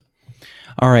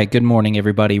All right, good morning,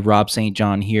 everybody. Rob St.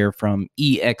 John here from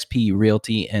eXp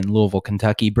Realty in Louisville,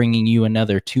 Kentucky, bringing you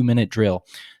another 2-minute drill.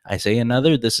 I say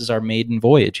another. This is our maiden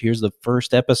voyage. Here's the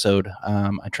first episode.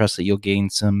 I trust that you'll gain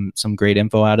some great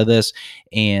info out of this.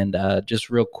 And just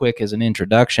real quick, as an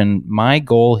introduction, my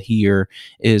goal here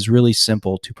is really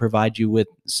simple: to provide you with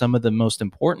some of the most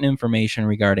important information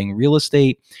regarding real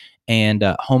estate and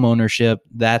home ownership.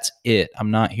 That's it. I'm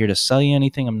not here to sell you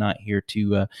anything. I'm not here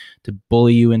to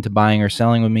bully you into buying or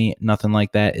selling with me. Nothing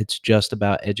like that. It's just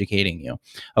about educating you.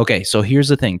 Okay, so here's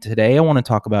the thing. Today, I want to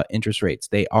talk about interest rates.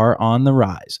 They are on the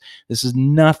rise. This is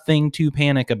nothing to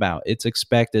panic about. It's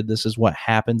expected. This is what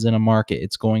happens in a market.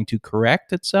 It's going to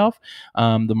correct itself.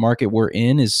 The market we're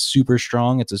in is super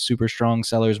strong. It's a super strong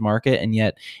seller's market, and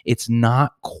yet it's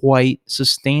not quite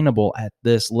sustainable at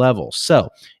this level. So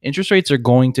interest rates are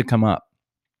going to come up.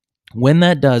 When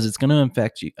that does, it's going to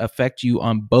affect you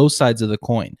on both sides of the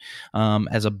coin.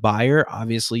 As a buyer,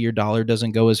 obviously your dollar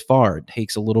doesn't go as far. It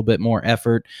takes a little bit more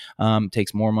effort,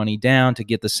 takes more money down to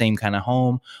get the same kind of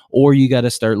home, or you got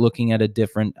to start looking at a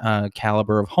different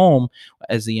caliber of home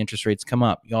as the interest rates come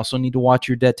up. You also need to watch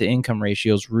your debt to income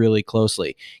ratios really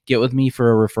closely. Get with me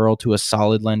for a referral to a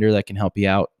solid lender that can help you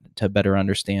out to better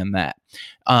understand that.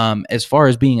 As far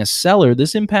as being a seller,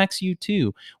 this impacts you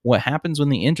too. What happens when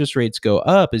the interest rates go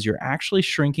up is you're actually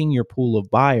shrinking your pool of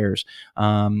buyers.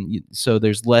 So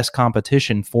there's less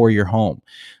competition for your home.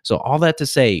 So, all that to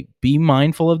say, be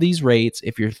mindful of these rates.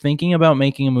 If you're thinking about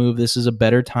making a move, this is a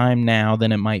better time now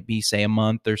than it might be, say, a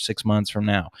month or 6 months from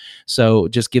now. So,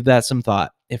 just give that some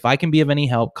thought. If I can be of any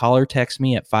help, call or text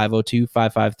me at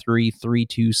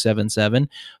 502-553-3277.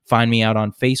 Find me out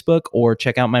on Facebook or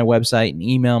check out my website and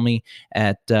email me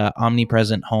at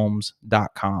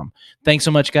omnipresenthomes.com. Thanks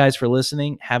so much, guys, for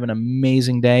listening. Have an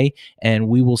amazing day, and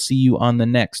we will see you on the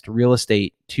next Real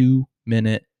Estate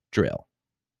 2-Minute Drill.